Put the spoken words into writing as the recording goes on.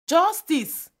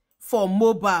Justice for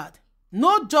Mohbad.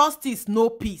 No justice, no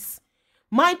peace.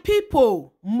 My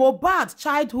people, Mohbad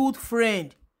childhood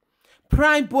friend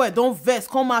Primeboy don vex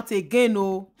come out again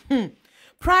o.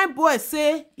 Primeboy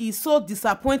say he's so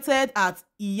disappointed at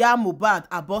Iya Mohbad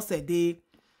Abosede.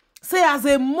 Say as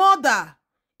a mother,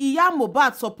 Iya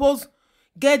Mohbad suppose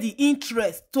get the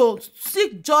interest to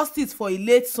seek justice for a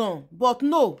late son, but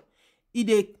no, e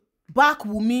dey back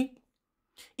WUMMI.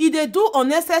 E dey do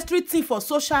unnecessary thing for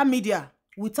social media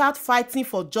without fighting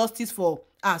for justice for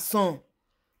her son.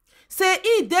 Say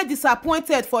e dey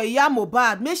disappointed for Iya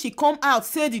Mohbad make she come out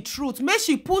say the truth, make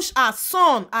she push her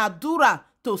son Adura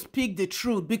to speak the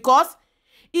truth, because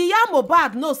Iya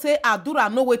Mohbad know say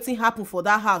Adura know wetin happen for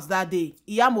that house that day.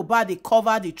 Iya Mohbad dey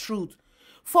cover the truth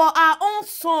for her own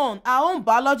son, her own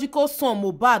biological son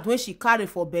Mohbad when she carry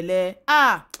for belle.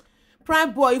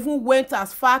 Primeboy even went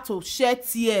as far to shed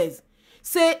tears.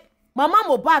 Say Mama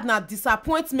Mohbad na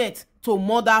disappointment to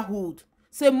motherhood.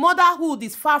 Say motherhood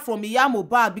is far from Iya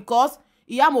Mohbad because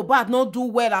Iya Mohbad no do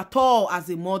well at all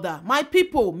as a mother. My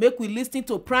people, make we listen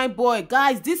to Primeboy.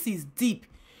 Guys, this is deep.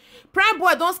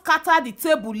 Primeboy don scatter the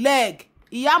table leg.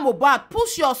 Iya Mohbad,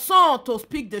 push your son to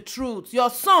speak the truth.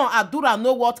 Your son Adura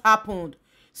know what happened.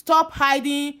 Stop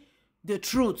hiding the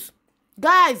truth.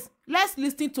 Guys, let's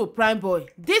listen to Primeboy.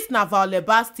 This na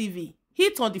Vaolebas TV.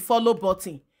 Hit on the follow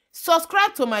button.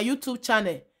 Subscribe to my YouTube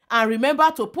channel and remember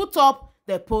to put up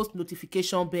the post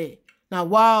notification bell. Now,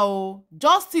 wow,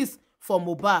 justice for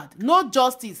Mohbad. No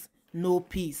justice, no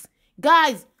peace.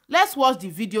 Guys, let's watch the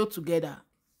video together.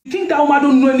 You think that woman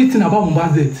don't know anything about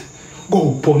Mohbad's death?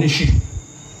 God punish you.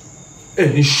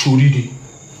 Any shorty.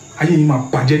 Ayé ni máa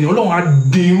bàjẹ́ ni Ọlọ́run á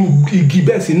dín igi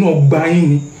bẹ́ẹ̀ sí náà gbá yín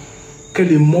ni. Kẹ́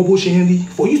lè mọ̀ bó ṣe ń rí.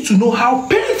 For you to know how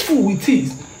painful it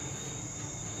is.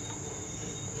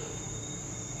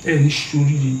 Any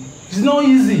shorty. It's not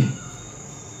easy.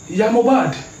 Ìyá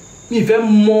Mohbad, mi fẹ́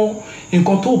mọ̀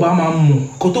nǹkan tó bá máa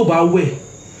mọ̀, nǹkan tó bá wẹ̀.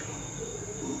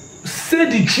 Say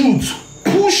the truth.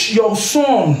 Push your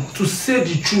son to say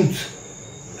the truth.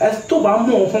 Ẹ tó bá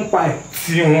mọ̀ ọ̀kan pa ẹ̀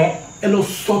tí wọ́n ẹ lọ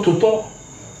sọ tòótọ́.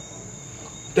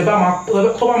 Tó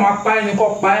bá máa pa ẹni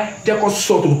kó pa ẹ́ jẹ́ kó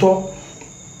sọ tòótọ́.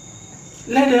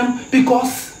 Let them,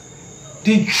 because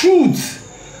the truth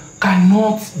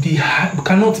cannot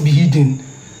be hidden.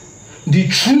 The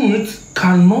truth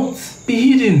cannot be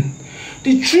hidden.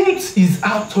 The truth is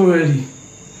out already.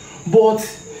 But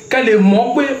kẹ́ lè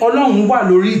mọ̀ pé Ọlọ́run wà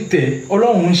lórí ìtẹ́,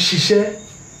 Ọlọ́run ń ṣiṣẹ́.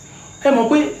 Ẹ mọ̀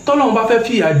pé tọ́lọ́run bá fẹ́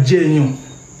fìyà jẹ èèyàn,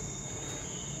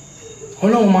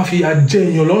 Ọlọ́run máa fìyà jẹ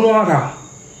èèyàn lọ́nà àrà.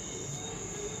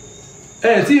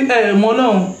 Mọ̀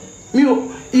Ọlọ́run,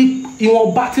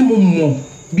 ìwọ̀nba tí mo mọ̀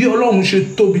bí Ọlọ́run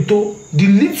ṣe tóbi tó, the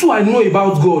little I know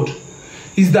about God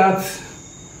is that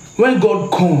when God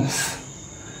comes,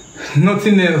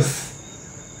 nothing else.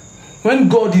 When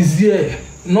God is here,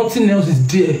 nothing else is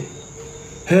there.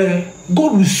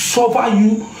 God will suffer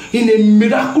you in a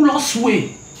miraculous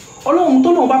way. Ọlọ́run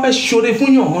tọ́lọ́run bá fẹ́ ṣoore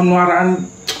fún yàn ọ̀nà ara ni.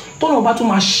 Tọ́lọ́run bá tún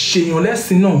máa ṣèyàn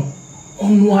lẹ́sìn náà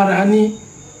ọ̀nà ara ni.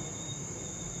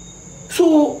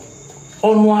 So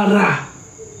ọ̀nà ara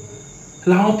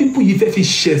làwọn people yìí fẹ́ fi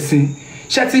ṣẹ̀sìn.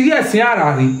 Ṣé ti rí ẹ̀sìn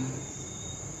ara rí?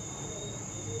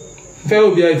 Fẹ́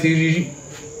òbí ẹ ti rí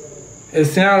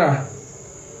ẹ̀sìn ara.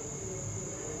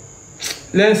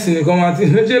 Lẹ́sìn nìkan máa ti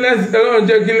ṣe lẹ́sìn Ọlọ́run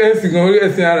jẹ́ kí lẹ́sìn kan orí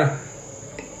ẹ̀sìn ara.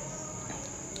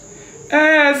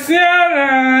 Ẹ̀sìn ara,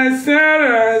 ẹ̀sìn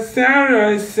ara, ẹ̀sìn ara,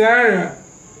 ẹ̀sìn ara.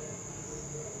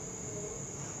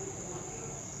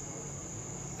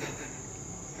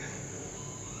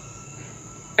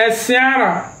 Ẹ̀sìn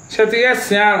ara, ṣe ti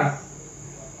ẹ̀sìn ara.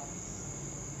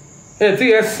 Ẹ ti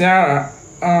ẹ̀sìn ara.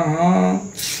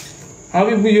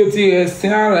 Àwọn bíbí yóò ti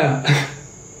ẹ̀sìn ara.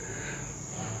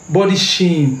 Body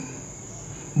shame.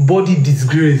 Body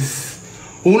disgrace.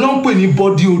 Òun ló ń pè ní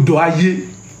body odò ayé.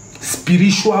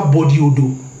 Spiritual body odò.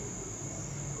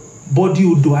 Body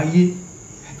odò ayé.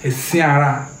 Ẹ̀sìn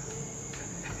ara.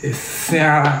 Ẹ̀sìn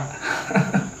ara.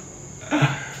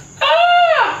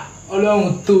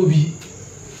 Ọlọ́run tóbi.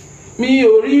 Mi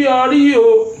ò rí orí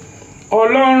o.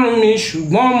 Ọlọ́run mi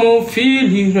ṣùgbọ́n mo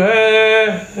fìlì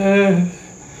rẹ̀.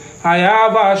 I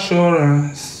have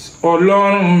assurance.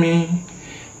 Ọlọ́run mi.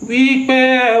 Wípé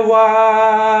ẹ wà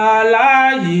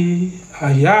láàyè,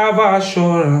 I have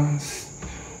assurance,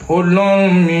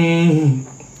 Ọlọ́run mi.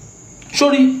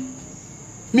 Sórí,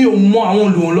 mi ò mọ àwọn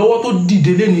olùrànlọ́wọ́ tó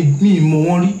dìde léni mi mọ̀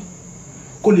wọ́n rí.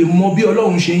 Kó lè mọ bí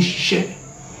Ọlọ́run ṣe ń ṣiṣẹ́.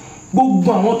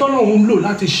 Gbogbo àwọn tọ́lọ́run lò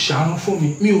láti ṣàánú fún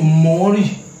mi ò mọ̀ wọ́n rí.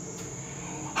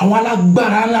 Àwọn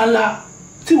alágbára ńláńlá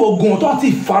tí wọ́n gan tó àti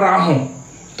ìfarahàn,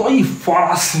 tó yìí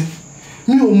farasin,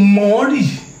 mi ò mọ̀ wọ́n rí.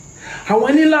 Àwọn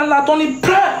ẹni ńláńlá tó ní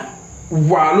prayer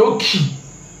wà lókì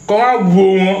kó má wo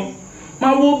wọn má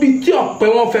wo bí tí ọ̀pẹ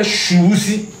wọn fẹ́ ṣubú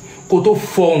sí kó tó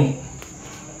fọhùn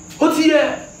ó ti yẹ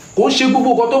kó ṣe gbogbo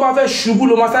nǹkan tó bá fẹ́ ṣubú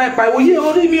ló máa sáré pariwo yé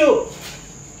orí mi o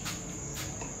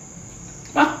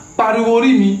má pariwo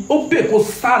orí mi ó bẹ̀ kó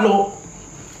sá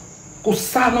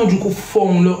lọ ju kó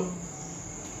fọhùn lọ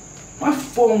má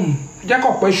fọhùn jẹ́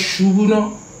kọ̀pẹ́ ṣubú náà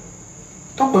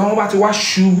tọ́pẹ́ wọn bá ti wá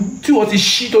ṣubú tí wọ́n ti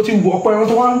ṣí tó ti wọ̀ ọ̀pẹ́ wọn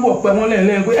tó wá ń wọ̀ ọ̀pẹ́ wọn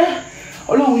lẹ́ẹ̀lẹ́ẹ̀ pé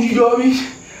ọlọ́run yíyọ mi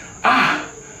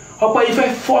ọ̀pẹ́ yìí fẹ́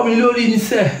fọ́ mi lórí ní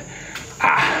sẹ́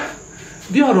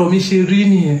bí ọ̀rọ̀ mi ṣe rí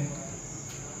nìyẹn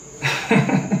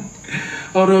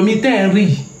ọ̀rọ̀ mi tẹ́ ń rí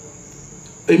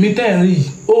èmi tẹ́ ń rí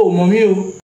ó mọ̀ mí o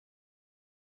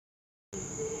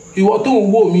ìwọ tó ń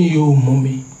wò mí yóò mọ̀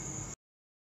mí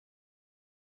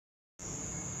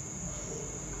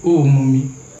ó mọ̀ mí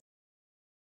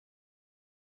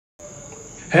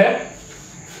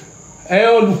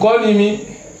ẹ̀yin olùkọ́ ni mi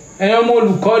ẹ̀yin ọmọ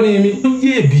olùkọ́ ni mi ó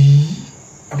yé bí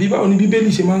àbí báwo ni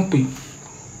bíbélì ṣe máa ń pè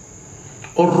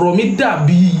ọ̀rọ̀ mi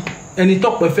dàbí ẹni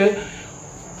tọ́pẹ́ fẹ́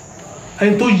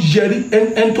ẹni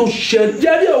tó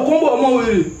yẹrí òkú ń bọ̀ ọmọ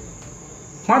wèrè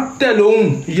má tẹ̀lé ohun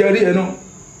yẹrí ẹ̀ náà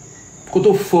kó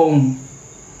tó fọ ohun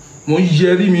mo ń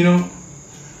yẹrí mi náà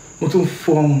mo tó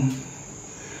fọ ohun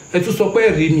ẹ tún sọ pé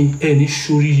ẹ̀rí mi ẹ̀ ní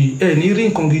ṣoríire ẹ̀ ní rí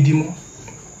nǹkan gidi mọ́.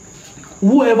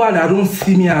 Whoever that don't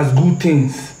see me as good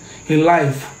things in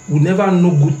life will never know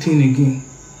good thing again.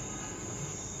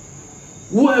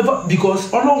 Whoever, because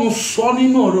Ọlọ́run sọ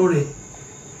nínú ọ̀rọ̀ rẹ̀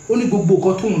ó ní gbogbo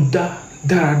nǹkan tó ń dá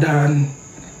dáradára ni.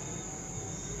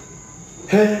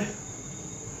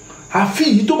 Àfi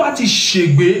yìí tó bá ti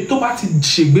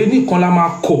ṣègbé nìkan la máa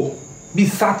kọ̀ bí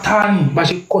Sátánì bá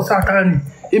ṣe kọ̀ Sátánì.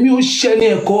 Èmi ò ṣẹ́ ní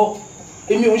ẹ̀kọ́,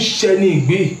 èmi ò ṣẹ́ ní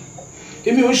ìgbé,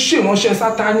 èmi ò ṣèmọ̀ṣẹ́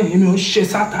Sátánì, èmi ò ṣe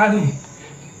Sátánì.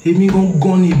 Èmi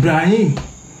gangan ni Ibrahim,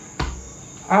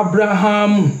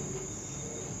 Abrahamu.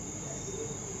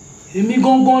 Èmi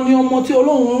gangan ni ọmọ tí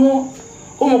Ọlọ́run rán.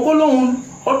 Ọmọ kọ́ Ọlọ́run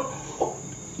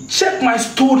check my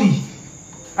story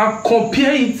and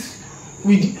compare it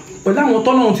with pẹ̀lú àwọn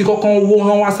tọ́lọ́run ti kọ́kọ́ wó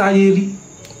rán wá sáyé rí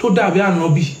tó dàbí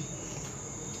ànábì.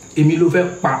 Èmi ló fẹ́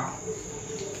pa.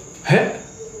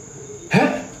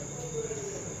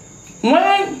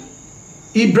 When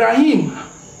Ibrahim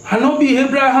Ànábì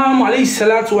Abraham alayhi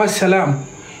salatu wa salam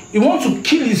he want to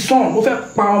kill his son ó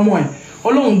fẹ́ pa ọmọ ẹ̀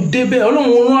Ọlọ́run débẹ̀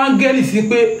Ọlọ́run rán áńgẹ́lì sí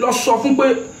pé lọ sọ fún pé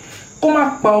kó má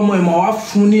pa ọmọ ẹ̀ mà wá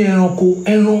fún ní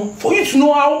ẹran for you to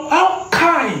know how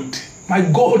kind my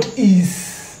God is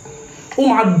ó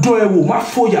máa dán ẹ wò má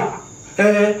fòyà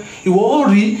ìwọ ó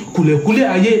rí kùlẹ̀kùlẹ̀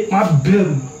ayé má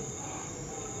bẹ̀rù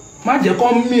má jẹ́ kó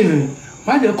mìíràn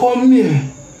má jẹ́ kó mìíràn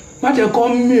má jẹ́ kó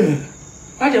mìíràn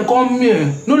má jẹ́ kó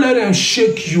mìíràn no let them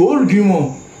shake you ó rí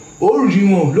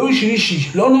wọn lóríṣiríṣi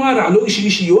lọ́nà àrà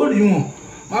lóríṣiríṣi ó rí wọn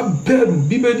má bẹ̀rù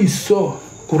bíbélì sọ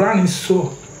kùránì sọ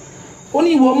ó ní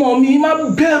ìwọ ọmọ mi má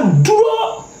bẹ̀rù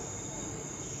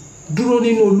dúró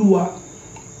nínú Olúwa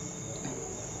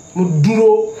mo dúró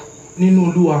nínú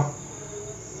Olúwa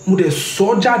mo dẹ̀ sọ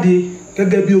jáde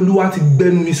gẹ́gẹ́ bí Olúwa ti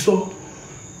gbẹnu mi sọ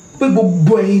pé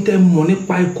gbogbo ẹ̀yin tẹ́ mọ̀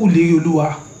nípa ikú lérí Olúwa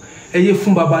ẹ yé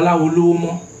fún babaláwo lówó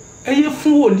mọ́ ẹ yé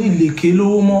fún wòlíì lèké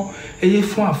lówó mọ́ ẹ yé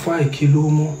fún àfáà èké lówó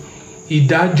mọ́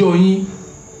ìdájọ́ yín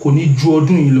kò ní ju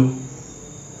ọdún yìí lọ.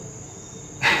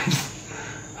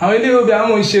 àwọn ilé òbí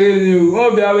àwọn ìṣeré ni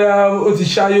wọ́n bí abẹ́ ó ti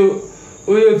ṣáyó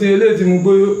oyè ó ti eléyìí tí mo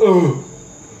gbé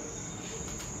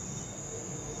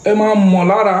ẹ máa mọ̀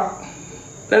lára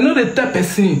ẹ no dey tell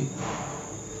person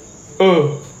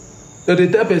they dey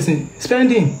tell person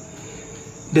spending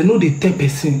they no dey tell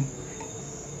person.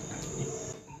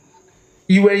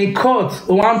 You were in court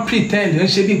or one pretend and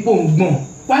ṣe bí pò ń gbọ̀n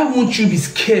why won't you be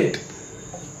scared?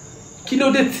 Kí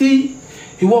ló dé tí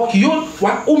ìwọ kì yóò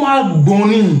wá ó máa gbọ̀n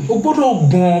ni ó gbọ́dọ̀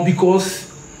gbọ̀n because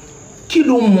kí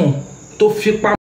ló mọ̀ tó fi pa.